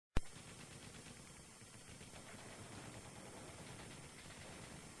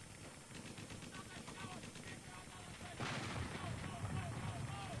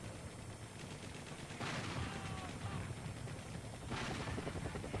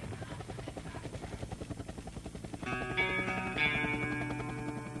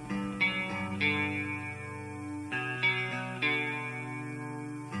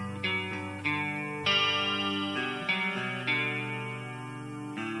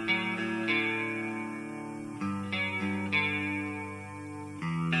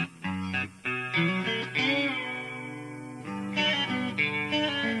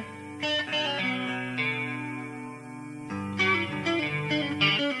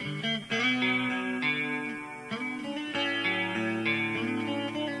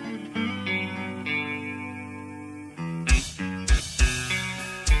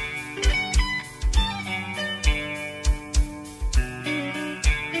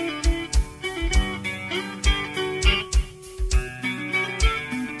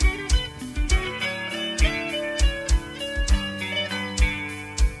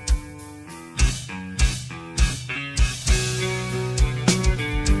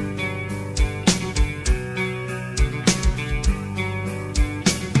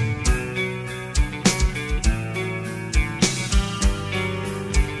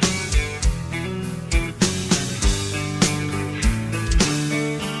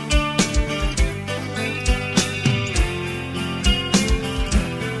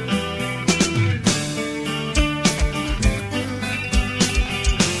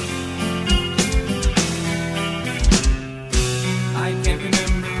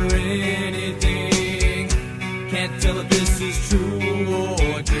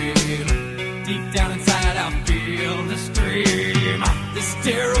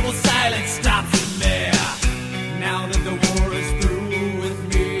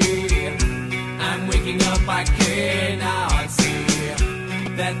I cannot see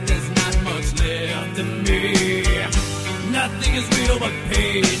that there's not much left of me. Nothing is real but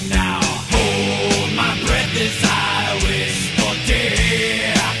pain now. Hold my breath as I wish for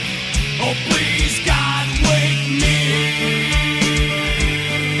death. Oh please God, wake me.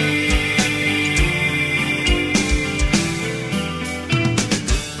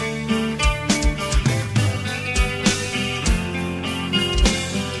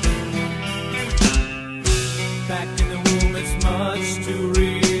 Back in the womb, it's much too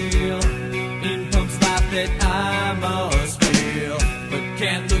real. In pumps life that I must feel, but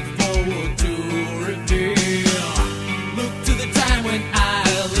can't look forward to reveal. Look to the time when I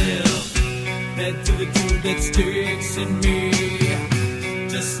live, head to the truth that sticks in me,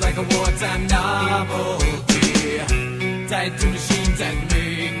 just like a wartime novelty, tied to machines that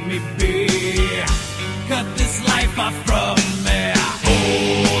make me be. Cut this life off.